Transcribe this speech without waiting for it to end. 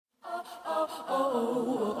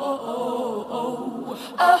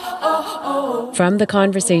From The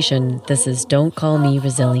Conversation, this is Don't Call Me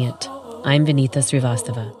Resilient. I'm Vinita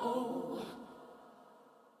Srivastava.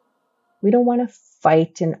 We don't want to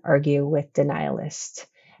fight and argue with denialists.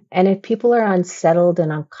 And if people are unsettled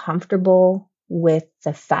and uncomfortable with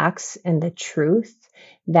the facts and the truth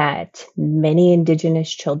that many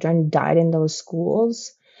Indigenous children died in those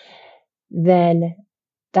schools, then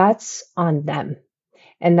that's on them.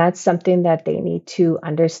 And that's something that they need to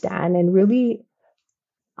understand and really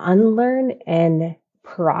unlearn and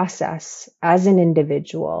process as an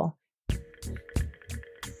individual.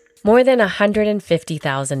 More than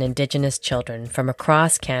 150,000 Indigenous children from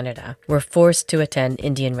across Canada were forced to attend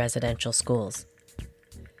Indian residential schools.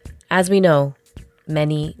 As we know,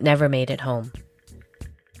 many never made it home.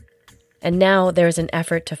 And now there is an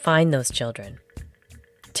effort to find those children.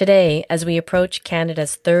 Today, as we approach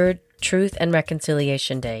Canada's third Truth and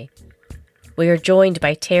Reconciliation Day, we are joined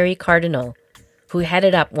by Terri Cardinal, who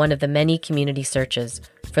headed up one of the many community searches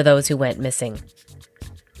for those who went missing.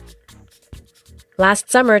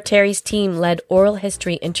 Last summer, Terri's team led oral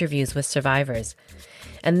history interviews with survivors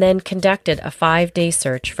and then conducted a 5-day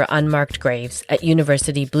search for unmarked graves at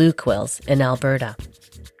University Blue Quills in Alberta.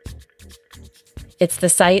 It's the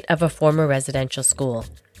site of a former residential school,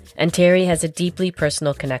 and Terri has a deeply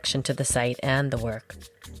personal connection to the site and the work.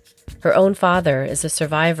 Her own father is a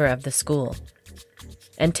survivor of the school,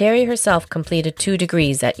 and Terri herself completed 2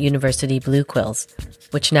 degrees at University Blue Quills,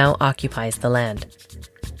 which now occupies the land.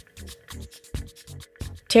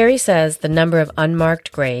 Terri says the number of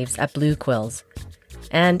unmarked graves at Blue Quills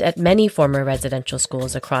and at many former residential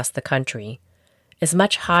schools across the country is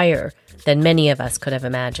much higher than many of us could have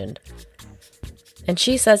imagined. And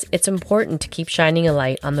she says it's important to keep shining a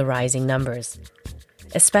light on the rising numbers,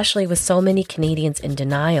 especially with so many Canadians in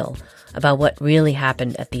denial about what really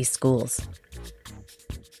happened at these schools.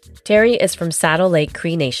 Terri is from Saddle Lake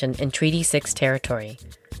Cree Nation in Treaty 6 territory.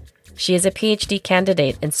 She is a PhD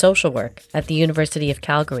candidate in social work at the University of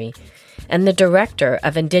Calgary and the director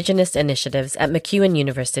of Indigenous initiatives at MacEwan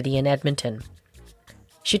University in Edmonton.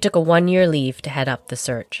 She took a 1-year leave to head up the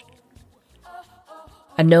search.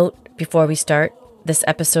 A note before we start, this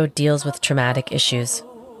episode deals with traumatic issues,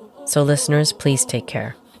 so listeners, please take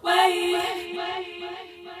care.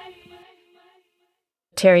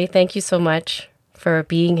 Terri, thank you so much for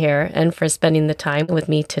being here and for spending the time with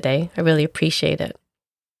me today. I really appreciate it.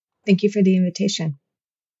 Thank you for the invitation.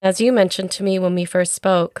 As you mentioned to me when we first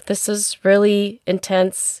spoke, this is really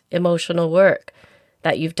intense emotional work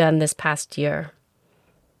that you've done this past year.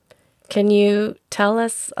 Can you tell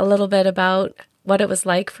us a little bit about what it was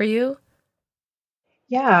like for you?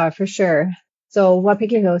 Yeah, for sure. So,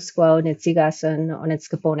 Wapikihosquo Nitsigasan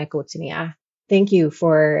Onetskapone Kotsinia. Thank you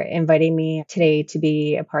for inviting me today to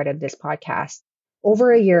be a part of this podcast.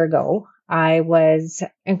 Over a year ago, I was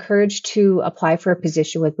encouraged to apply for a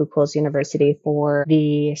position with Blue Quills University for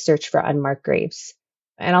the search for unmarked graves.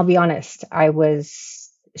 And I'll be honest, I was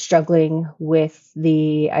struggling with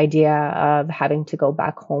the idea of having to go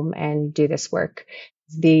back home and do this work.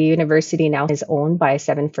 The university now is owned by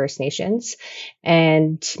 7 First Nations,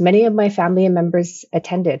 and many of my family and members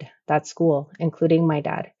attended that school, including my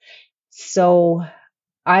dad. So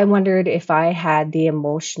I wondered if I had the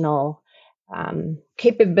emotional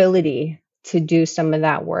capability to do some of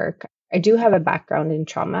that work. I do have a background in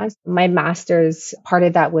trauma. My master's, part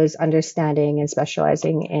of that was understanding and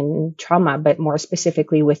specializing in trauma, but more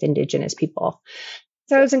specifically with Indigenous people.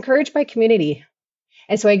 So I was encouraged by community.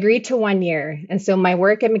 And so I agreed to 1 year. And so my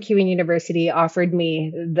work at MacEwan University offered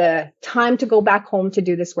me the time to go back home to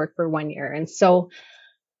do this work for 1 year. And so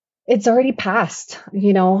it's already passed.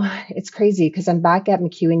 It's crazy because I'm back at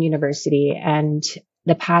MacEwan University, and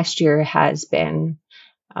the past year has been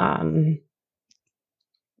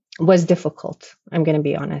was difficult. I'm going to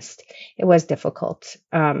be honest. It was difficult,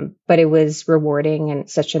 but it was rewarding and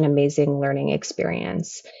such an amazing learning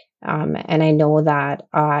experience. And I know that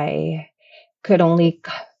I could only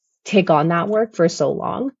take on that work for so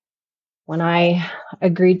long. When I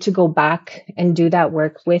agreed to go back and do that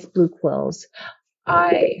work with Blue Quills,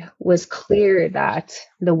 I was clear that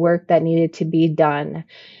the work that needed to be done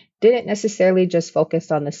didn't necessarily just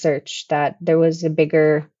focus on the search, that there was a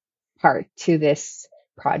bigger part to this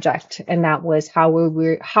project. And that was how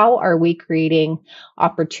are we creating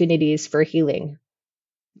opportunities for healing?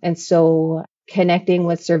 And so connecting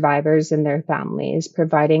with survivors and their families,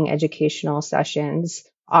 providing educational sessions,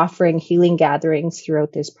 offering healing gatherings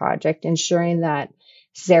throughout this project, ensuring that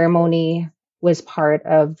ceremony was part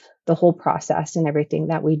of the whole process and everything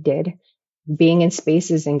that we did being in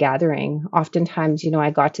spaces and gathering. Oftentimes, I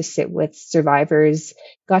got to sit with survivors,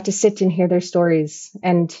 got to sit and hear their stories.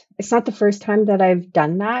 And it's not the first time that I've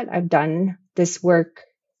done that. I've done this work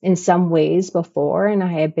in some ways before, and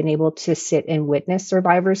I have been able to sit and witness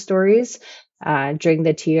survivor stories during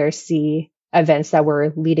the TRC events that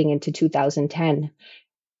were leading into 2010.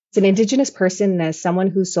 As an Indigenous person, and as someone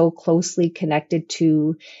who's so closely connected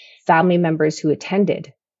to family members who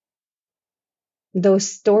attended,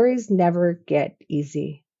 those stories never get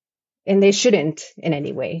easy, and they shouldn't in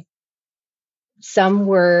any way. Some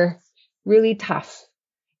were really tough,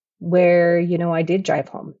 where, I did drive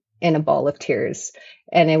home in a ball of tears.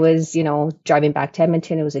 And it was, driving back to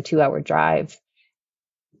Edmonton, it was a 2-hour drive.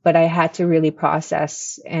 But I had to really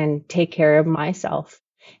process and take care of myself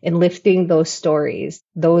in lifting those stories,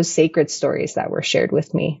 those sacred stories that were shared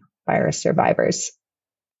with me by our survivors.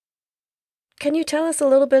 Can you tell us a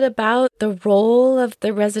little bit about the role of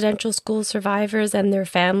the residential school survivors and their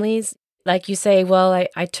families? Like you say, well,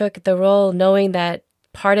 I took the role knowing that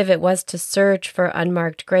part of it was to search for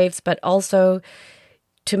unmarked graves, but also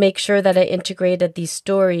to make sure that I integrated these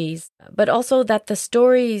stories, but also that the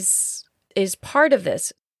stories is part of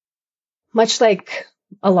this. Much like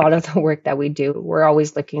a lot of the work that we do, we're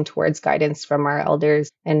always looking towards guidance from our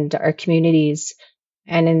elders and our communities.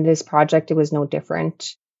 And in this project, it was no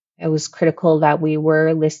different. It was critical that we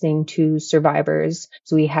were listening to survivors.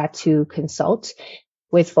 So we had to consult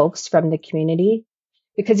with folks from the community,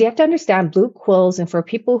 because you have to understand Blue Quills. And for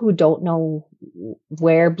people who don't know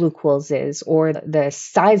where Blue Quills is, or the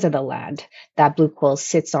size of the land that Blue Quills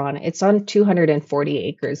sits on, it's on 240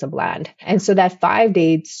 acres of land. And so that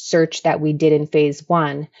 5-day search that we did in phase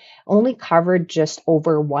 1 only covered just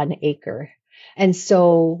over 1 acre. And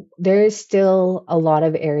so there is still a lot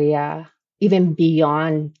of area, even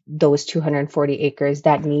beyond those 240 acres,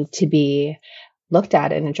 that need to be looked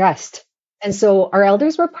at and addressed. And so our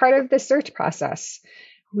elders were part of the search process.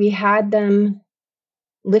 We had them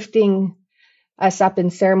lifting us up in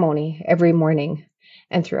ceremony every morning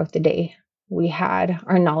and throughout the day. We had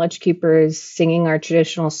our knowledge keepers singing our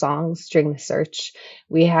traditional songs during the search.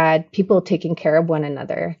 We had people taking care of one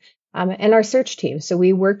another, and our search team. So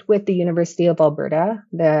we worked with the University of Alberta,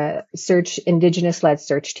 the Indigenous-led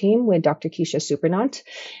search team with Dr. Keisha Supernant,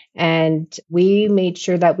 and we made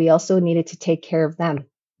sure that we also needed to take care of them.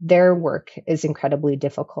 Their work is incredibly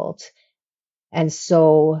difficult. And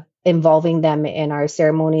so involving them in our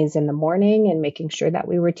ceremonies in the morning and making sure that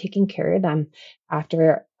we were taking care of them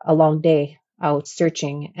after a long day out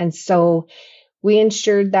searching. And so we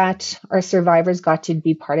ensured that our survivors got to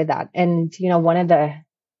be part of that. And, one of the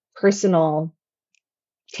personal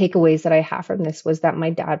takeaways that I have from this was that my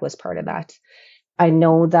dad was part of that. I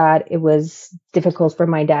know that it was difficult for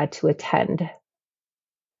my dad to attend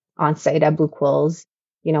on site at Blue Quills.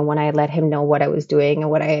 When I let him know what I was doing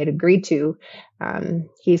and what I had agreed to,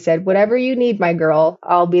 he said, "Whatever you need, my girl,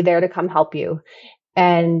 I'll be there to come help you."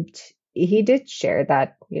 And he did share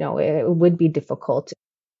that, it would be difficult.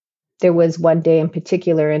 There was one day in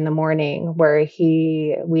particular in the morning where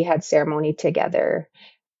we had ceremony together,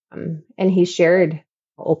 and he shared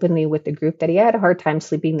openly with the group that he had a hard time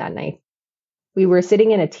sleeping that night. We were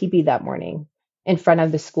sitting in a teepee that morning in front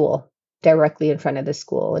of the school, directly in front of the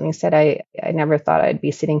school. And he said, I never thought I'd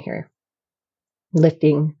be sitting here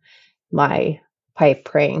lifting my pipe,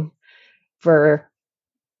 praying for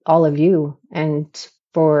all of you and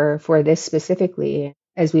for this specifically.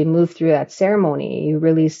 As we move through that ceremony, you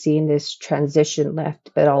really seen this transition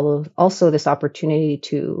left, but also this opportunity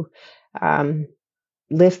to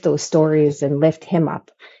lift those stories and lift him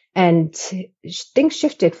up. And things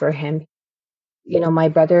shifted for him. My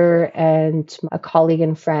brother and a colleague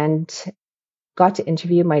and friend got to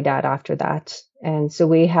interview my dad after that. And so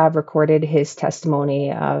we have recorded his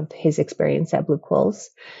testimony of his experience at Blue Quills.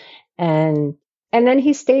 And then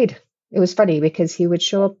he stayed. It was funny because he would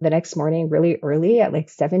show up the next morning really early at like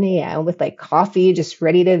 7 a.m. with like coffee, just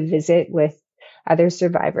ready to visit with other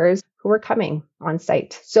survivors who were coming on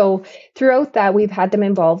site. So throughout that, we've had them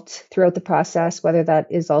involved throughout the process, whether that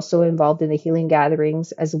is also involved in the healing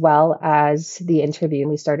gatherings as well as the interview. And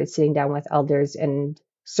we started sitting down with elders and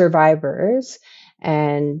survivors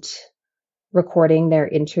and recording their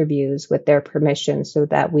interviews with their permission so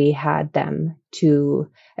that we had them to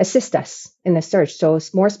assist us in the search. So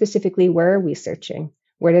more specifically, where are we searching?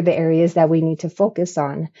 What are the areas that we need to focus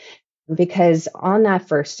on? Because on that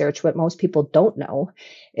first search, what most people don't know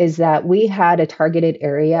is that we had a targeted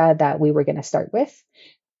area that we were going to start with.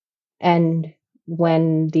 And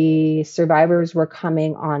when the survivors were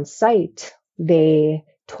coming on site, they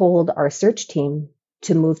told our search team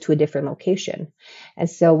to move to a different location. And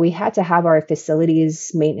so we had to have our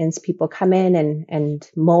facilities maintenance people come in and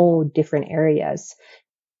mow different areas.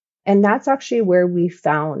 And that's actually where we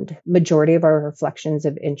found majority of our reflections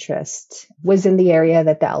of interest was in the area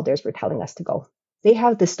that the elders were telling us to go. They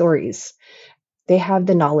have the stories, they have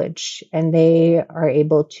the knowledge, and they are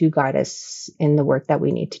able to guide us in the work that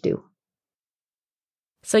we need to do.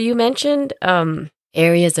 So you mentioned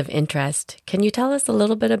areas of interest. Can you tell us a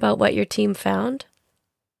little bit about what your team found?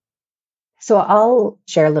 So I'll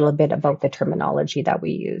share a little bit about the terminology that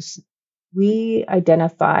we use. We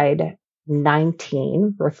identified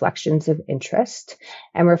 19 reflections of interest,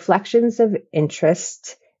 and reflections of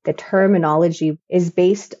interest, the terminology is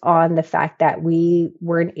based on the fact that we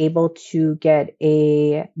weren't able to get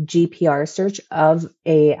a GPR search of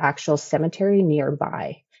a actual cemetery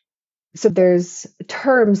nearby. So there's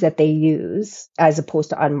terms that they use as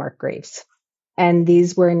opposed to unmarked graves. And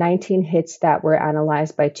these were 19 hits that were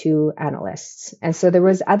analyzed by 2 analysts. And so there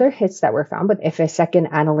was other hits that were found, but if a second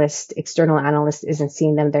analyst, external analyst isn't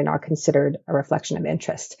seeing them, they're not considered a reflection of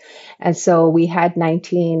interest. And so we had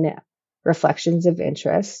 19 reflections of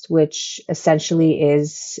interest, which essentially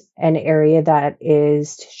is an area that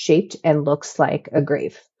is shaped and looks like a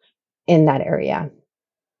grave in that area.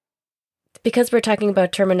 Because we're talking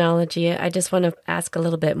about terminology, I just want to ask a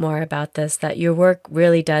little bit more about this, that your work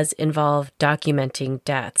really does involve documenting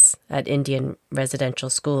deaths at Indian residential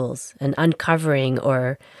schools and uncovering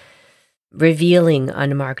or revealing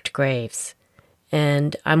unmarked graves.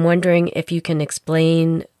 And I'm wondering if you can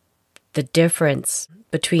explain the difference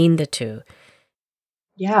between the two.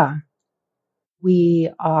 Yeah. We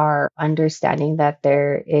are understanding that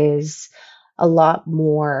there is a lot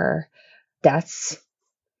more deaths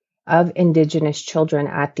of Indigenous children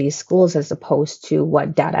at these schools as opposed to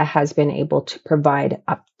what data has been able to provide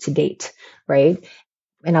up to date, right?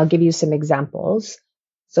 And I'll give you some examples.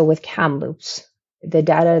 So with Kamloops, the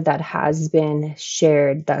data that has been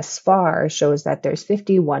shared thus far shows that there's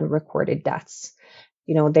 51 recorded deaths.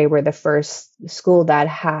 You know, they were the first school that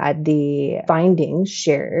had the findings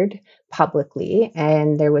shared publicly,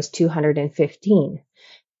 and there was 215.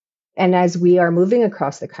 And as we are moving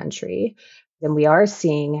across the country, then we are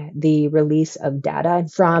seeing the release of data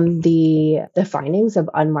from the findings of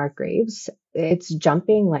unmarked graves. It's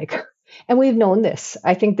jumping like, and we've known this.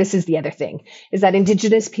 I think this is the other thing, is that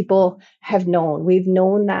Indigenous people have known. We've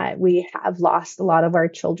known that we have lost a lot of our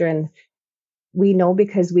children. We know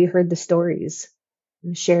because we heard the stories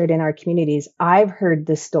shared in our communities. I've heard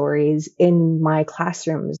the stories in my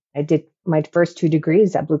classrooms. I did my first 2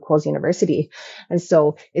 degrees at Blue Quills University. And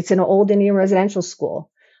so it's an old Indian residential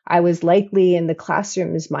school. I was likely in the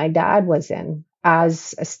classrooms my dad was in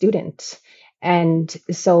as a student. And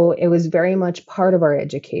so it was very much part of our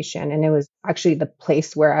education. And it was actually the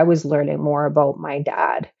place where I was learning more about my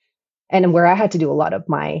dad and where I had to do a lot of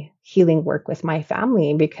my healing work with my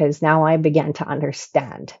family, because now I began to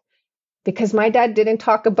understand. Because my dad didn't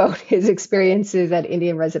talk about his experiences at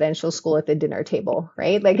Indian residential school at the dinner table,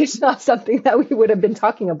 right? Like it's not something that we would have been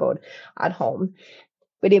talking about at home.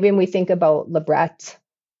 But even we think about LeBret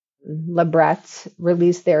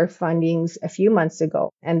released their findings a few months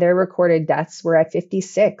ago, and their recorded deaths were at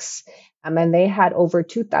 56. And they had over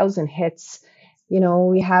 2,000 hits. You know,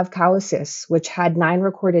 we have Cowassis, which had 9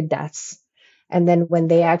 recorded deaths. And then when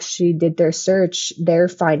they actually did their search, their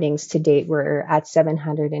findings to date were at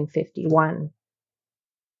 751.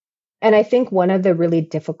 And I think one of the really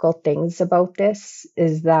difficult things about this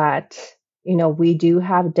is that, you know, we do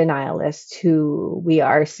have denialists who we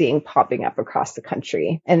are seeing popping up across the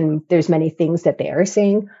country. And there's many things that they are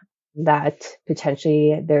saying, that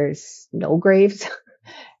potentially there's no graves,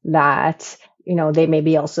 that, you know, they may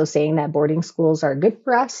be also saying that boarding schools are good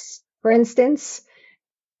for us, for instance.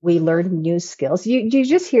 We learn new skills. You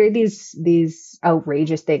just hear these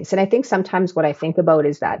outrageous things. And I think sometimes what I think about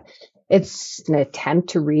is that it's an attempt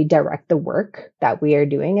to redirect the work that we are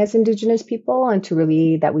doing as Indigenous people, and to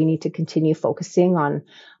really that we need to continue focusing on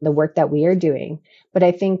the work that we are doing. But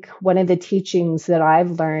I think one of the teachings that I've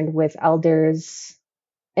learned with elders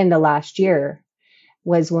in the last year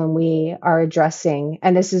was when we are addressing,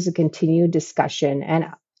 and this is a continued discussion, and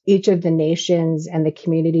each of the nations and the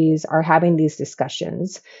communities are having these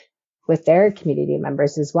discussions with their community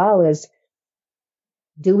members as well, is,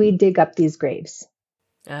 do we dig up these graves?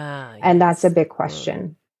 Yes. And that's a big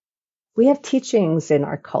question. We have teachings in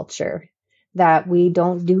our culture that we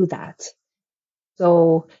don't do that.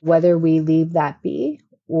 So whether we leave that be,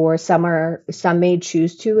 or some may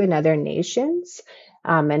choose to in other nations,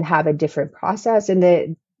 and have a different process.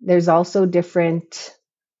 And there's also different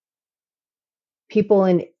people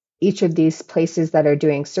each of these places that are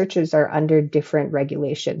doing searches are under different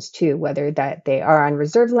regulations too, whether that they are on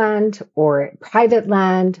reserve land or private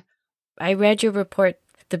land. I read your report,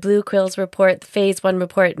 the Blue Quills report, the Phase 1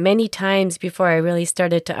 report, many times before I really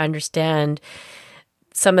started to understand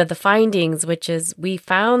some of the findings, which is we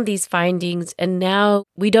found these findings and now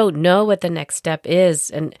we don't know what the next step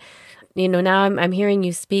is. And, now I'm hearing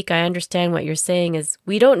you speak. I understand what you're saying is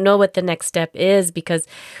we don't know what the next step is because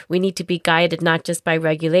we need to be guided not just by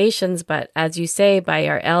regulations, but as you say, by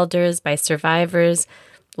our elders, by survivors.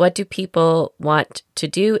 What do people want to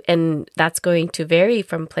do? And that's going to vary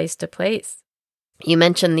from place to place. You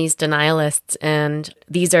mentioned these denialists, and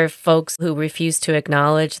these are folks who refuse to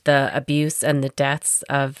acknowledge the abuse and the deaths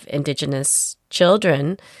of Indigenous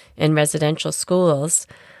children in residential schools.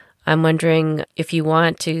 I'm wondering if you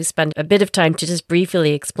want to spend a bit of time to just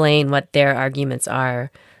briefly explain what their arguments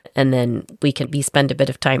are, and then we can spend a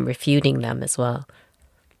bit of time refuting them as well.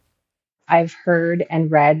 I've heard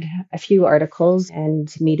and read a few articles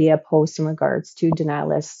and media posts in regards to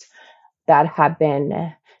denialists that have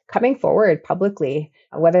been coming forward publicly,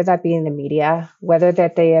 whether that be in the media, whether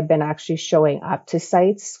that they have been actually showing up to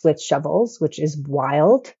sites with shovels, which is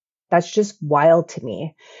wild. That's just wild to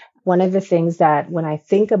me. One of the things that when I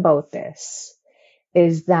think about this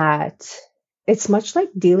is that it's much like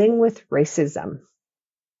dealing with racism.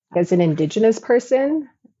 As an Indigenous person,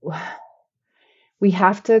 we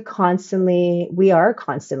are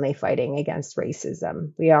constantly fighting against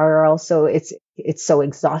racism. We are also, it's so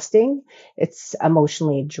exhausting. It's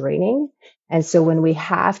emotionally draining. And so when we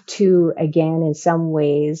have to, again, in some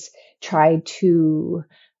ways, try to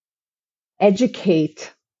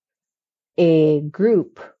educate a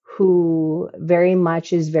group who very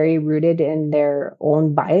much is very rooted in their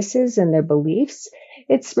own biases and their beliefs,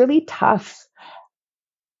 it's really tough.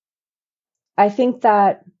 I think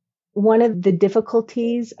that one of the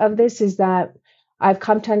difficulties of this is that I've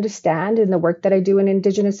come to understand in the work that I do in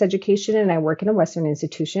Indigenous education, and I work in a Western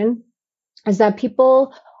institution, is that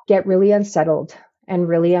people get really unsettled and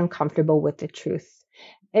really uncomfortable with the truth.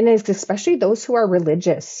 And it's especially those who are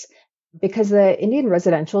religious, because the Indian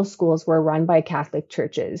residential schools were run by Catholic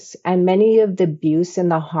churches, and many of the abuse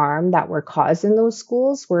and the harm that were caused in those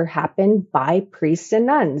schools happened by priests and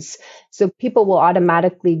nuns. So people will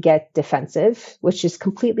automatically get defensive, which is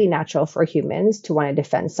completely natural for humans to want to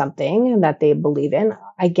defend something that they believe in.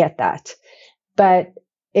 I get that. But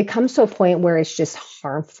it comes to a point where it's just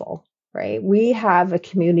harmful, right? We have a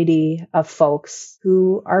community of folks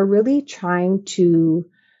who are really trying to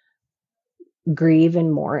grieve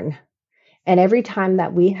and mourn. And every time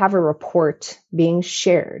that we have a report being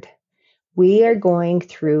shared, we are going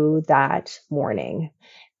through that mourning.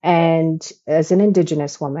 And as an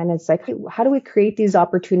Indigenous woman, it's like, how do we create these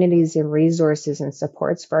opportunities and resources and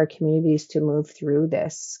supports for our communities to move through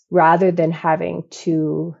this rather than having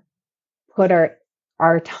to put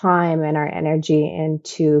our time and our energy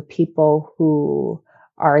into people who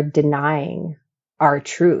are denying our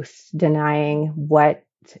truth, denying what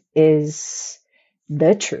is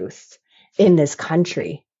the truth in this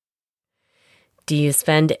country. Do you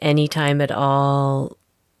spend any time at all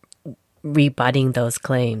rebutting those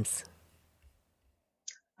claims?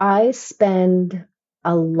 I spend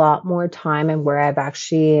a lot more time, and where I've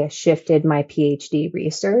actually shifted my PhD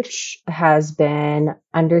research has been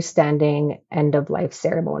understanding end-of-life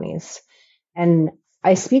ceremonies. And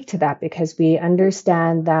I speak to that because we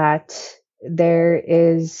understand that there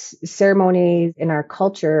is ceremonies in our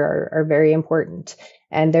culture are very important.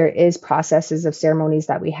 And there is processes of ceremonies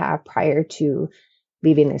that we have prior to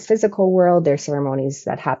leaving this physical world. There's ceremonies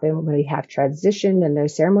that happen when we have transitioned, and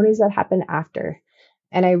there's ceremonies that happen after.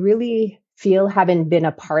 And I really feel, having been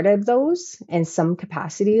a part of those in some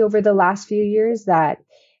capacity over the last few years, that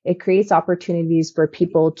it creates opportunities for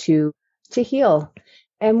people to heal.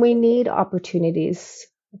 And we need opportunities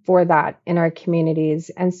for that in our communities.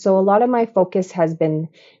 And so a lot of my focus has been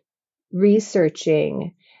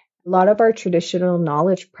researching a lot of our traditional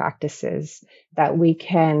knowledge practices that we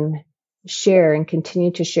can share and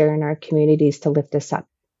continue to share in our communities to lift us up.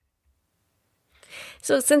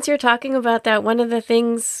 So since you're talking about that, one of the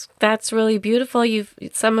things that's really beautiful,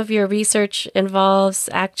 some of your research involves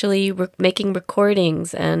actually making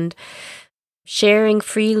recordings and sharing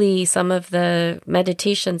freely some of the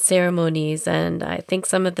meditation ceremonies. And I think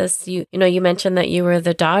some of this, you mentioned that you were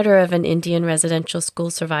the daughter of an Indian residential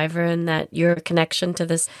school survivor and that your connection to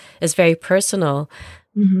this is very personal.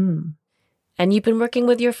 Mm-hmm. And you've been working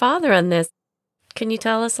with your father on this. Can you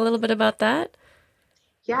tell us a little bit about that?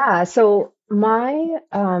 Yeah. So my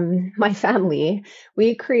family,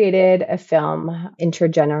 we created a film,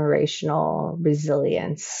 Intergenerational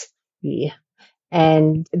Resilience.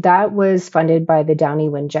 And that was funded by the Downey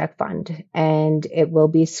Winjack Fund, and it will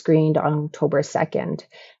be screened on October 2nd.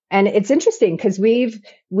 And it's interesting because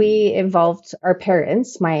we involved our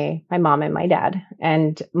parents, my mom and my dad,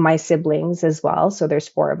 and my siblings as well. So there's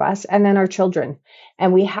 4 of us, and then our children.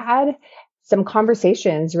 And we had some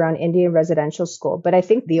conversations around Indian residential school. But I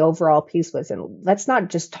think the overall piece was, and let's not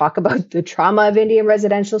just talk about the trauma of Indian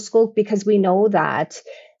residential school, because we know that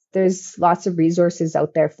there's lots of resources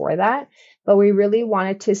out there for that. But we really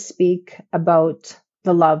wanted to speak about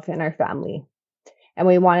the love in our family. And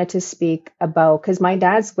we wanted to speak about, because my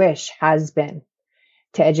dad's wish has been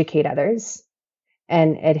to educate others.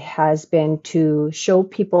 And it has been to show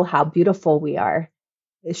people how beautiful we are,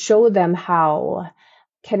 show them how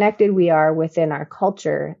connected we are within our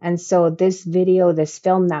culture. And so this video, this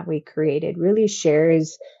film that we created really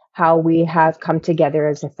shares how we have come together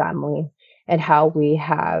as a family and how we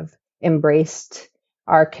have embraced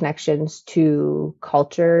our connections to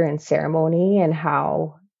culture and ceremony, and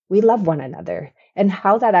how we love one another, and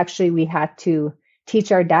how that actually we had to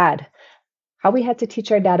teach our dad,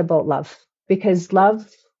 about love, because love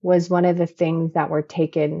was one of the things that were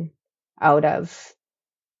taken out of,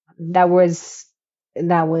 that was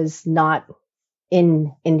not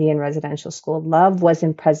in Indian residential school. Love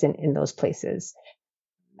wasn't present in those places.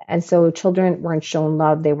 And so children weren't shown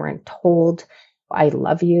love. They weren't told, I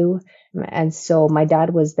love you. And so my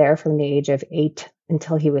dad was there from the age of 8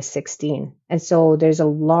 until he was 16. And so there's a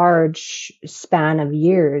large span of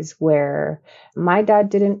years where my dad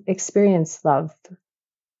didn't experience love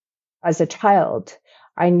as a child.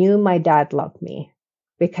 I knew my dad loved me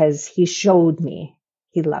because he showed me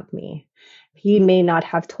he loved me. He may not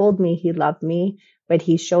have told me he loved me, but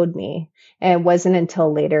he showed me. And it wasn't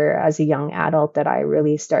until later as a young adult that I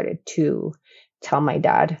really started to tell my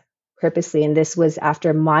dad purposely. And this was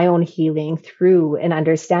after my own healing through and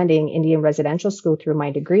understanding Indian residential school through my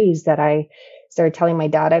degrees, that I started telling my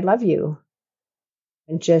dad, I love you.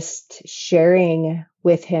 And just sharing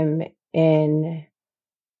with him in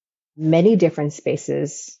many different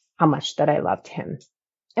spaces how much that I loved him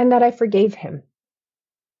and that I forgave him.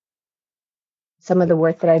 Some of the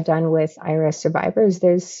work that I've done with IRS survivors,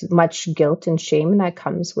 there's much guilt and shame that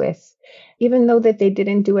comes with, even though that they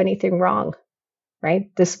didn't do anything wrong, right?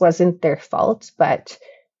 This wasn't their fault, but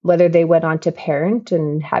whether they went on to parent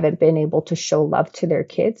and haven't been able to show love to their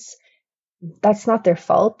kids, that's not their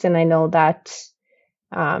fault. And I know that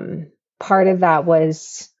part of that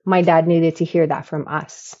was my dad needed to hear that from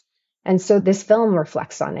us. And so this film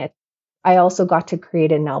reflects on it. I also got to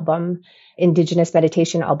create an album, Indigenous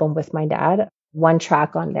meditation album with my dad, one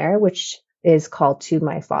track on there, which is called To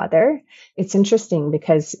My Father. It's interesting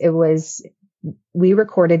because we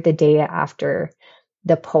recorded the day after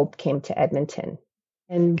the Pope came to Edmonton.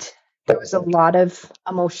 And there was a lot of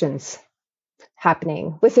emotions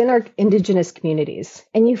happening within our Indigenous communities.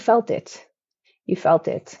 And you felt it. You felt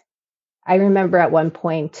it. I remember at one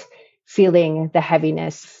point feeling the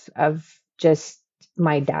heaviness of just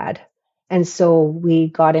my dad. And so we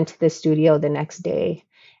got into the studio the next day,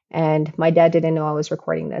 and my dad didn't know I was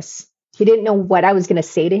recording this. He didn't know what I was going to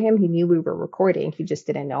say to him. He knew we were recording. He just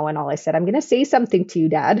didn't know. And all I said, I'm going to say something to you,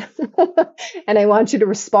 Dad. And I want you to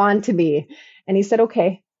respond to me. And he said,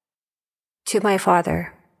 okay. To my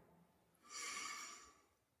father.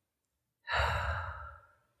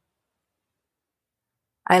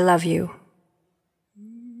 I love you.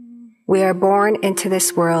 We are born into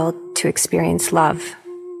this world to experience love.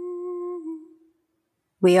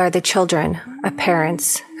 We are the children of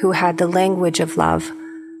parents who had the language of love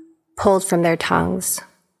pulled from their tongues.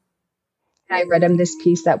 I read him this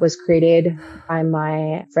piece that was created by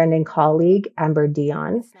my friend and colleague, Amber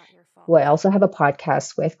Dion, who I also have a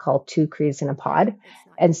podcast with called Two Crees in a Pod.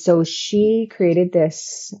 And so she created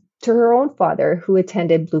this to her own father, who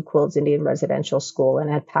attended Blue Quills Indian Residential School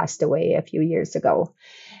and had passed away a few years ago.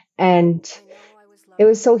 And it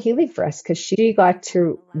was so healing for us because she got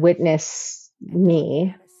to witness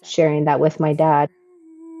me sharing that with my dad.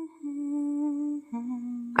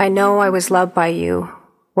 I know I was loved by you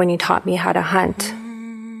when you taught me how to hunt.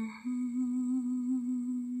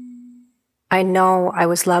 I know I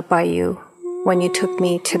was loved by you when you took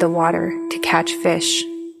me to the water to catch fish.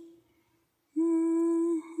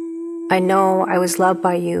 I know I was loved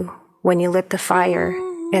by you when you lit the fire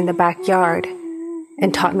in the backyard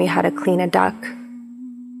and taught me how to clean a duck.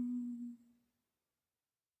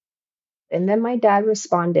 And then my dad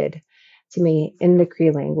responded to me in the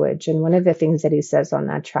Cree language. And one of the things that he says on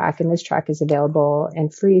that track, and this track is available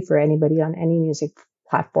and free for anybody on any music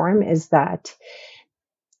platform, is that,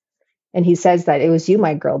 and he says that it was you,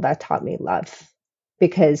 my girl, that taught me love.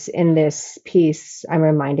 because in this piece, I'm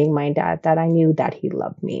reminding my dad that I knew that he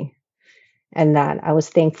loved me and that I was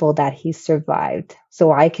thankful that he survived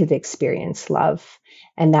so I could experience love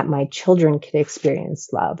and that my children could experience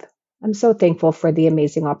love. I'm so thankful for the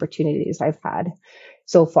amazing opportunities I've had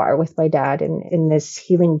so far with my dad in this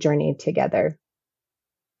healing journey together.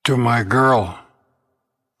 To my girl,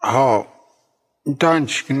 how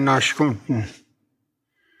dansken nashkunten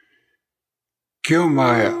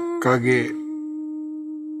Kiumaya kage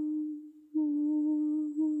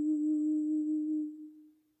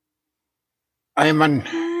Ayman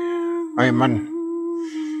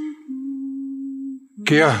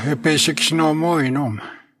Kia epesik no moinom.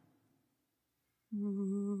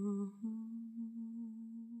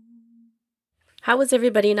 How was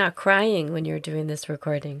everybody not crying when you were doing this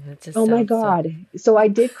recording? It just Oh my God. So I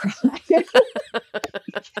did cry.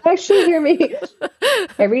 Actually, hear me.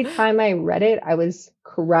 Every time I read it, I was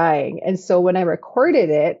crying. And so when I recorded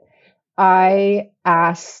it, I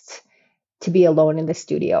asked to be alone in the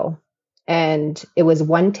studio. And it was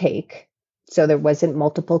one take. So there wasn't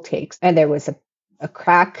multiple takes. And there was a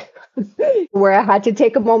crack where I had to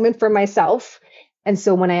take a moment for myself. And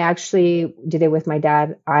so when I actually did it with my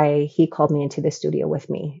dad, he called me into the studio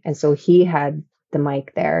with me. And so he had the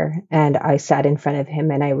mic there and I sat in front of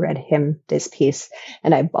him and I read him this piece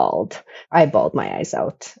and I bawled my eyes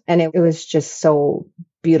out. And it was just so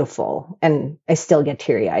beautiful. And I still get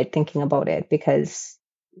teary eyed thinking about it because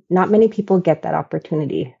not many people get that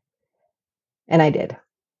opportunity. And I did.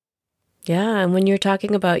 Yeah. And when you're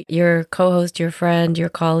talking about your co-host, your friend, your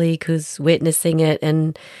colleague who's witnessing it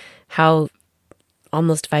and how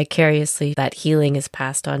almost vicariously that healing is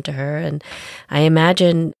passed on to her. And I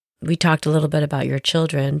imagine we talked a little bit about your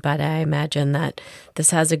children, but I imagine that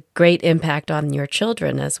this has a great impact on your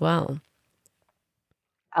children as well.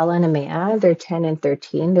 Ella and Amaya, they're 10 and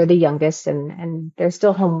 13. They're the youngest and they're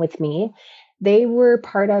still home with me. They were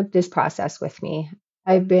part of this process with me.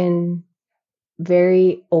 I've been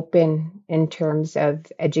very open in terms of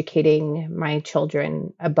educating my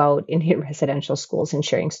children about Indian residential schools and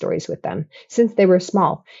sharing stories with them since they were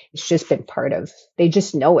small. It's just been they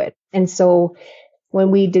just know it. And so when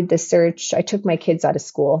we did the search, I took my kids out of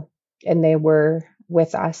school and they were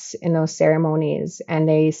with us in those ceremonies and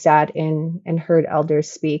they sat in and heard elders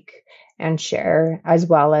speak and share, as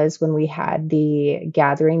well as when we had the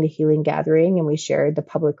healing gathering, and we shared the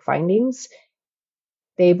public findings.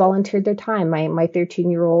 They volunteered their time. My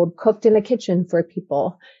 13-year-old cooked in the kitchen for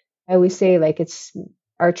people. I always say,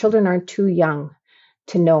 our children aren't too young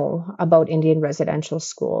to know about Indian residential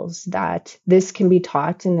schools, that this can be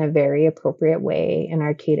taught in a very appropriate way in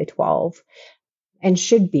our K to 12 and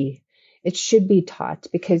should be. It should be taught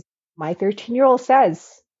because my 13-year-old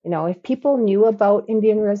says, if people knew about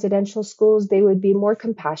Indian residential schools, they would be more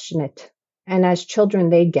compassionate. And as children,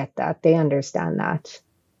 they get that. They understand that.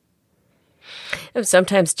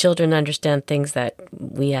 Sometimes children understand things that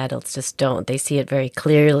we adults just don't. They see it very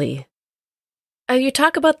clearly. You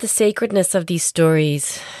talk about the sacredness of these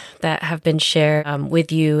stories that have been shared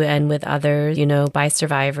with you and with others, by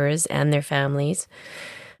survivors and their families.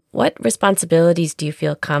 What responsibilities do you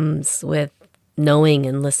feel comes with knowing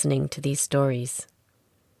and listening to these stories?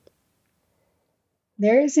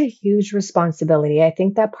 There is a huge responsibility. I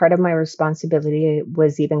think that part of my responsibility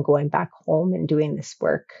was even going back home and doing this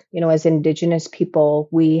work. As Indigenous people,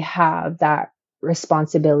 we have that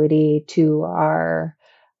responsibility to our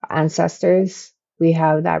ancestors. We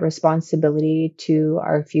have that responsibility to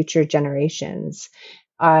our future generations.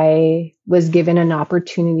 I was given an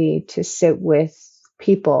opportunity to sit with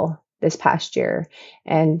people this past year,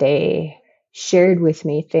 and they shared with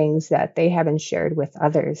me things that they haven't shared with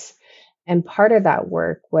others. And part of that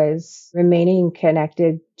work was remaining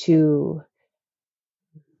connected to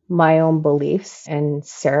my own beliefs and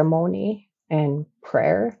ceremony and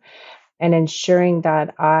prayer, and ensuring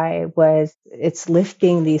that it's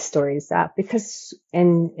lifting these stories up, because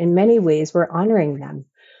in many ways we're honoring them,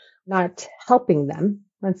 not helping them.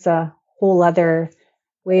 That's a whole other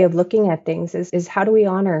way of looking at things is how do we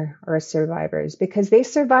honor our survivors? Because they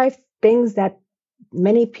survived things that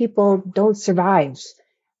many people don't survive.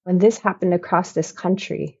 When this happened across this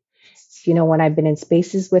country, when I've been in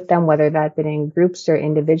spaces with them, whether that been in groups or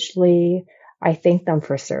individually, I thank them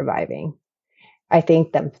for surviving. I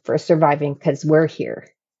thank them for surviving because we're here.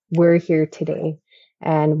 We're here today,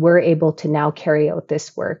 and we're able to now carry out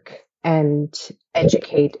this work and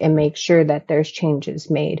educate and make sure that there's changes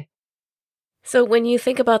made. So when you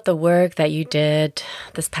think about the work that you did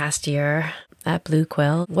this past year at Blue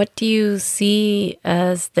Quill, what do you see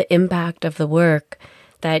as the impact of the work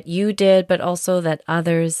that you did, but also that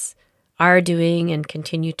others are doing and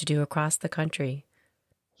continue to do across the country?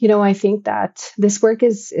 I think that this work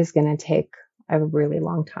is going to take a really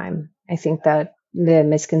long time. I think that the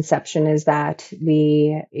misconception is that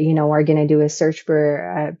we, are going to do a search for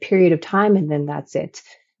a period of time and then that's it.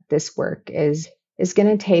 This work is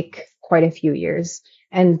going to take quite a few years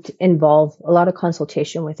and involve a lot of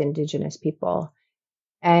consultation with Indigenous people.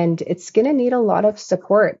 And it's going to need a lot of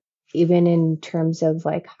support, even in terms of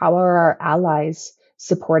like, how are our allies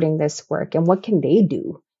supporting this work and what can they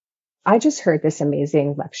do? I just heard this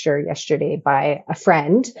amazing lecture yesterday by a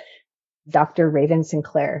friend, Dr. Raven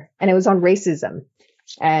Sinclair, and it was on racism.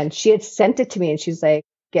 And she had sent it to me and she's like,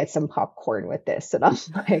 get some popcorn with this. And I'm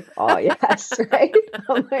like, oh, yes, right?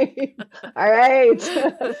 I'm like, all right.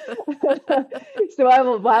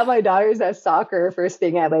 So while my daughter's at soccer, first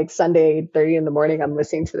thing at like Sunday, 8:30 in the morning, I'm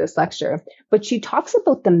listening to this lecture. But she talks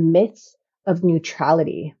about the myth of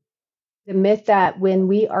neutrality, the myth that when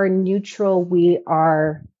we are neutral, we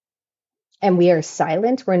are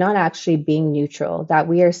silent, we're not actually being neutral, that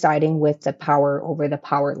we are siding with the power over the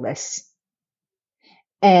powerless.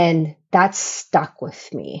 And that stuck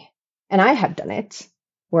with me. And I have done it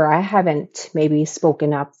where I haven't maybe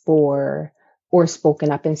spoken up for or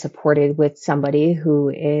spoken up and supported with somebody who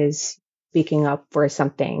is speaking up for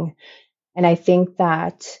something. And I think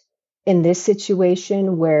that in this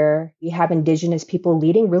situation where we have Indigenous people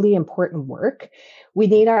leading really important work, we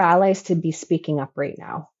need our allies to be speaking up right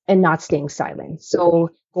now and not staying silent.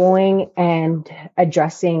 So going and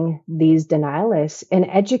addressing these denialists and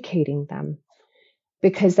educating them,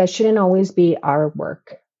 because that shouldn't always be our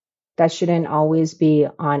work. That shouldn't always be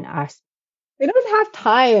on us. We don't have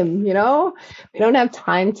time, we don't have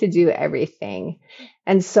time to do everything.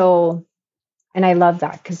 And I love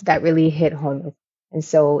that because that really hit home. And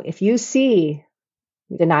so if you see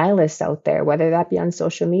denialists out there, whether that be on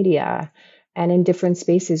social media and in different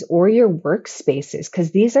spaces or your workspaces,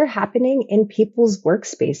 because these are happening in people's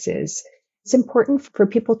workspaces, it's important for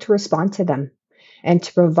people to respond to them and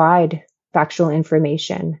to provide factual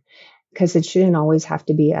information, because it shouldn't always have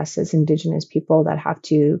to be us as Indigenous people that have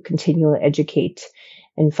to continue to educate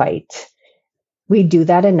and fight. We do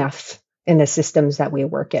that enough in the systems that we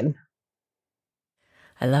work in.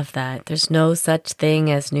 I love that. There's no such thing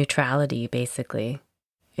as neutrality, basically.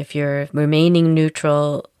 If you're remaining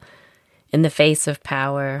neutral in the face of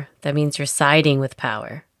power, that means you're siding with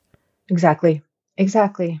power. Exactly.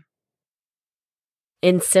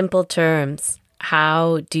 In simple terms,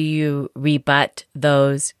 how do you rebut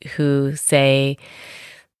those who say,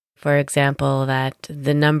 for example, that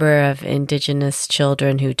the number of Indigenous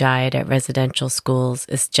children who died at residential schools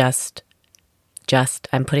is just,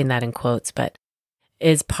 I'm putting that in quotes, but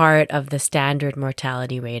is part of the standard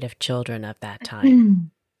mortality rate of children of that time?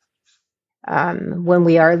 When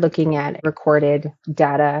we are looking at recorded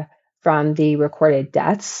data from the recorded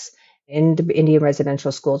deaths in the Indian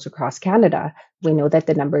residential schools across Canada, we know that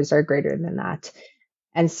the numbers are greater than that.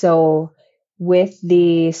 And so with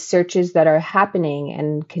the searches that are happening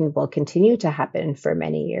and will continue to happen for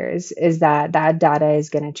many years, is that data is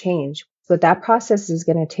going to change. But that process is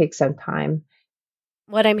going to take some time.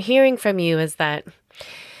 What I'm hearing from you is that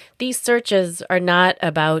these searches are not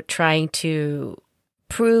about trying to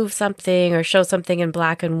prove something or show something in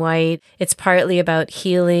black and white. It's partly about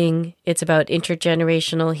healing. It's about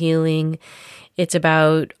intergenerational healing. It's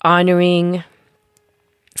about honoring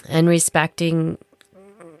and respecting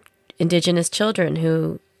Indigenous children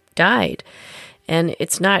who died. And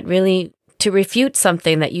it's not really to refute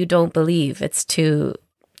something that you don't believe. It's to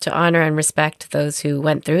honor and respect those who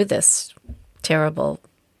went through this terrible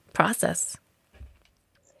process.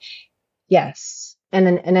 Yes.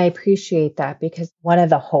 And I appreciate that, because one of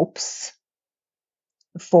the hopes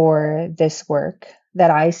for this work that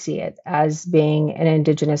I see it as being an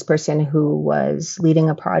Indigenous person who was leading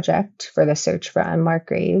a project for the search for unmarked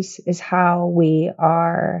graves is how we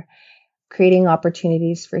are creating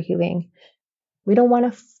opportunities for healing. We don't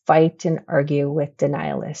want to fight and argue with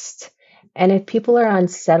denialists. And if people are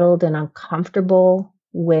unsettled and uncomfortable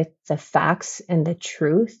with the facts and the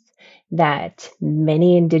truth that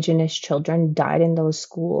many Indigenous children died in those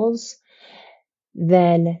schools,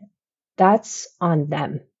 then that's on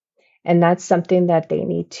them. And that's something that they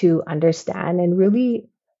need to understand and really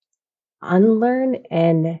unlearn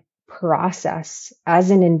and process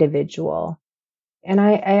as an individual. And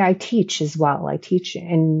I teach as well. I teach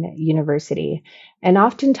in university. And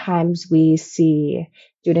oftentimes we see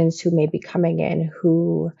students who may be coming in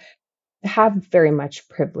who have very much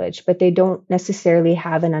privilege, but they don't necessarily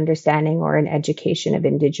have an understanding or an education of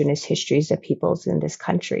Indigenous histories of peoples in this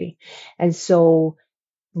country. And so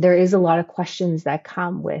there is a lot of questions that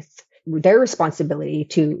come with their responsibility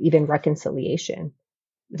to even reconciliation.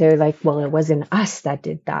 They're like, well, it wasn't us that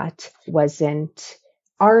did that. It wasn't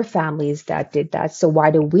our families that did that. So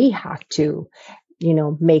why do we have to,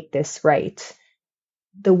 make this right?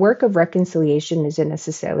 The work of reconciliation isn't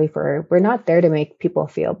necessarily we're not there to make people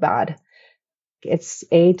feel bad. It's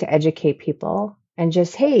to educate people and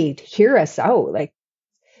just, hey, hear us out. Like,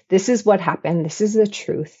 this is what happened. This is the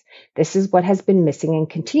truth. This is what has been missing and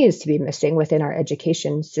continues to be missing within our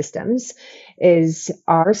education systems, is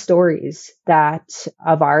our stories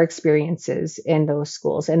of our experiences in those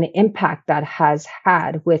schools and the impact that has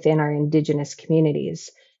had within our Indigenous communities.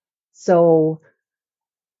 So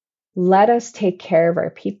let us take care of our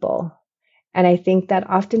people. And I think that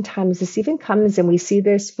oftentimes this even comes, and we see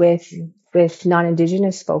this with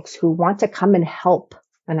non-Indigenous folks who want to come and help.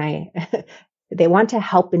 And they want to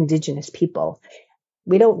help Indigenous people.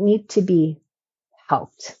 We don't need to be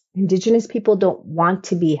helped. Indigenous people don't want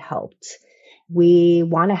to be helped. We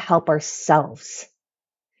want to help ourselves.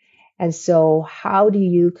 And so how do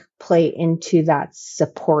you play into that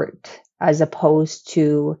support as opposed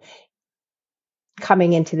to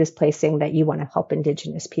coming into this place saying that you want to help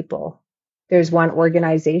Indigenous people? There's one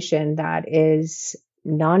organization that is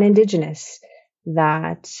non-Indigenous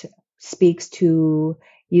that speaks to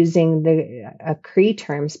using a Cree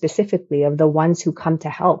term specifically of the ones who come to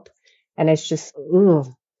help. And it's just, and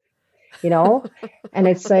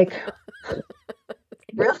it's like,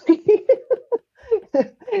 really?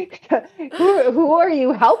 who are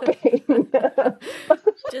you helping?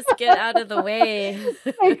 Just get out of the way.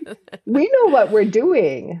 Like, we know what we're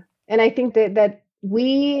doing. And I think that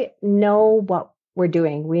we know what we're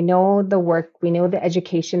doing. We know the work. We know the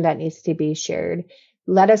education that needs to be shared.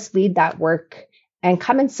 Let us lead that work and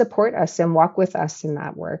come and support us and walk with us in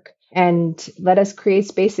that work. And let us create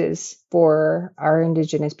spaces for our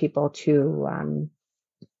Indigenous people to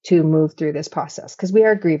move through this process, because we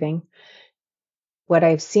are grieving. What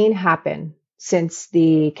I've seen happen since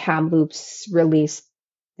the Kamloops released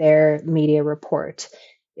their media report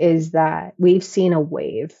is that we've seen a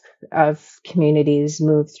wave of communities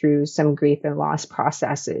move through some grief and loss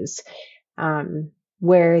processes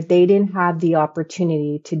where they didn't have the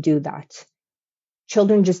opportunity to do that.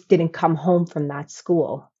 Children just didn't come home from that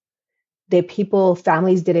school.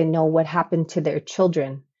 Families didn't know what happened to their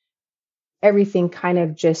children. Everything kind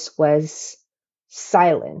of just was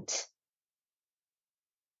silent.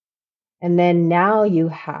 And then now you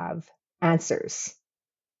have answers.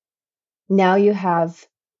 Now you have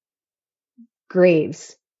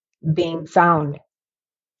graves being found.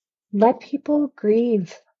 Let people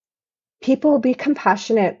grieve. People be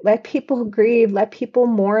compassionate. Let people grieve. Let people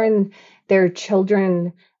mourn their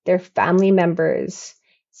children, their family members.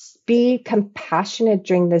 Be compassionate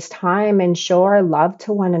during this time and show our love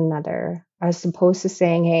to one another, as opposed to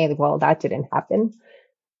saying, hey, well, that didn't happen.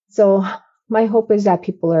 So my hope is that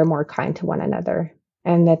people are more kind to one another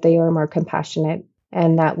and that they are more compassionate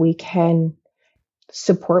and that we can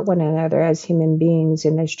support one another as human beings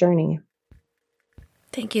in this journey.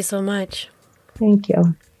 Thank you so much. Thank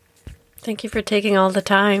you. Thank you for taking all the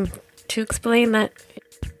time to explain that.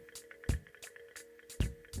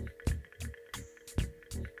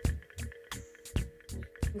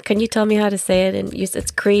 Can you tell me how to say it? And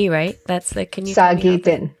it's Cree, right? That's like, can you?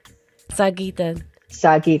 Sagitan. Sagitan.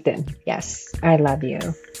 Sagitan. Yes. I love you.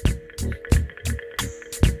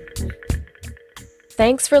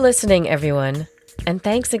 Thanks for listening, everyone. And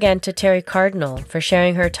thanks again to Terri Cardinal for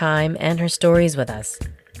sharing her time and her stories with us.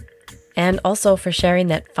 And also for sharing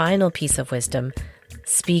that final piece of wisdom,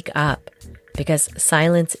 speak up, because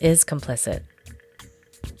silence is complicit.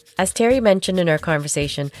 As Terri mentioned in our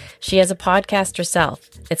conversation, she has a podcast herself.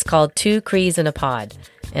 It's called Two Crees in a Pod,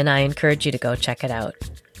 and I encourage you to go check it out.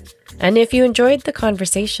 And if you enjoyed the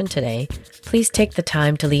conversation today, please take the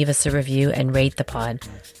time to leave us a review and rate the pod,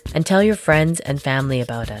 and tell your friends and family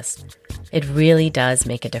about us. It really does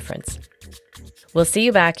make a difference. We'll see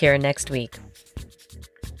you back here next week.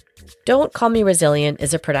 Don't Call Me Resilient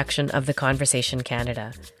is a production of The Conversation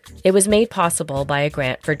Canada. It was made possible by a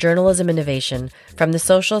grant for journalism innovation from the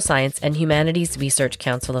Social Science and Humanities Research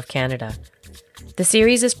Council of Canada. The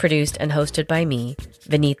series is produced and hosted by me,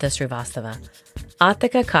 Vinita Srivastava.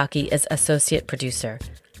 Atika Kaki is associate producer.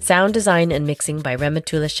 Sound design and mixing by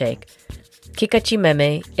Rematula Sheikh. Kikachi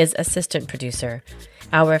Meme is assistant producer.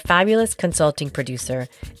 Our fabulous consulting producer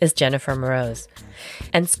is Jennifer Moroz.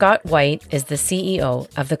 And Scott White is the CEO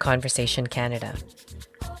of The Conversation Canada.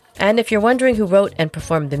 And if you're wondering who wrote and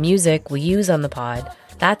performed the music we use on the pod,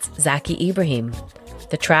 that's Zaki Ibrahim.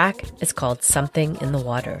 The track is called Something in the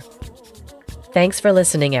Water. Thanks for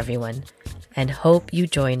listening, everyone, and hope you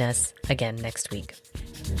join us again next week.